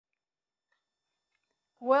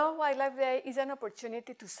World Wildlife Day is an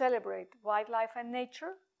opportunity to celebrate wildlife and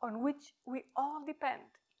nature on which we all depend.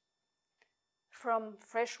 From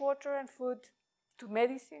fresh water and food to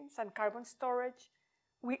medicines and carbon storage,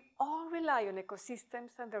 we all rely on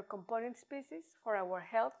ecosystems and their component species for our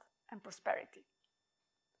health and prosperity.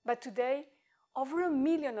 But today, over 1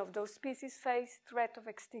 million of those species face threat of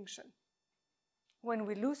extinction. When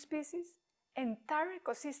we lose species, entire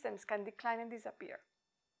ecosystems can decline and disappear.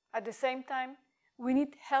 At the same time, we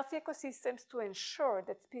need healthy ecosystems to ensure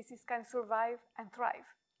that species can survive and thrive.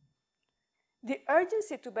 The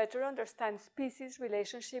urgency to better understand species'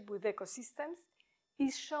 relationship with ecosystems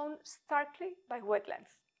is shown starkly by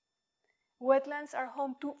wetlands. Wetlands are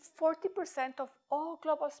home to 40% of all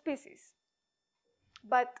global species.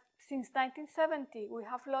 But since 1970, we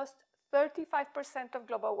have lost 35% of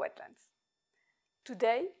global wetlands.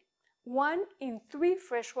 Today, 1 in 3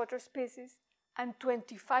 freshwater species and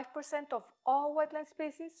 25% of all wetland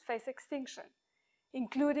species face extinction,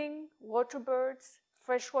 including water birds,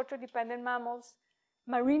 freshwater dependent mammals,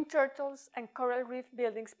 marine turtles, and coral reef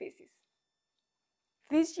building species.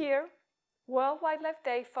 This year, World Wildlife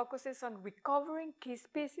Day focuses on recovering key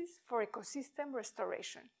species for ecosystem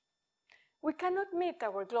restoration. We cannot meet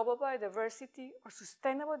our global biodiversity or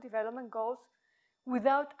sustainable development goals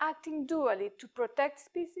without acting dually to protect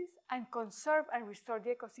species and conserve and restore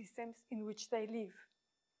the ecosystems in which they live.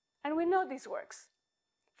 And we know this works.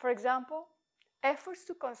 For example, efforts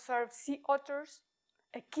to conserve sea otters,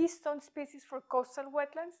 a keystone species for coastal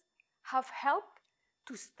wetlands, have helped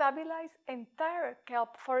to stabilize entire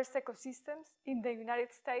kelp forest ecosystems in the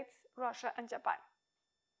United States, Russia, and Japan.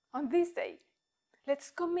 On this day,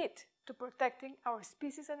 let's commit to protecting our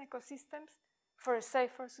species and ecosystems for a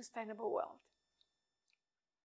safer, sustainable world.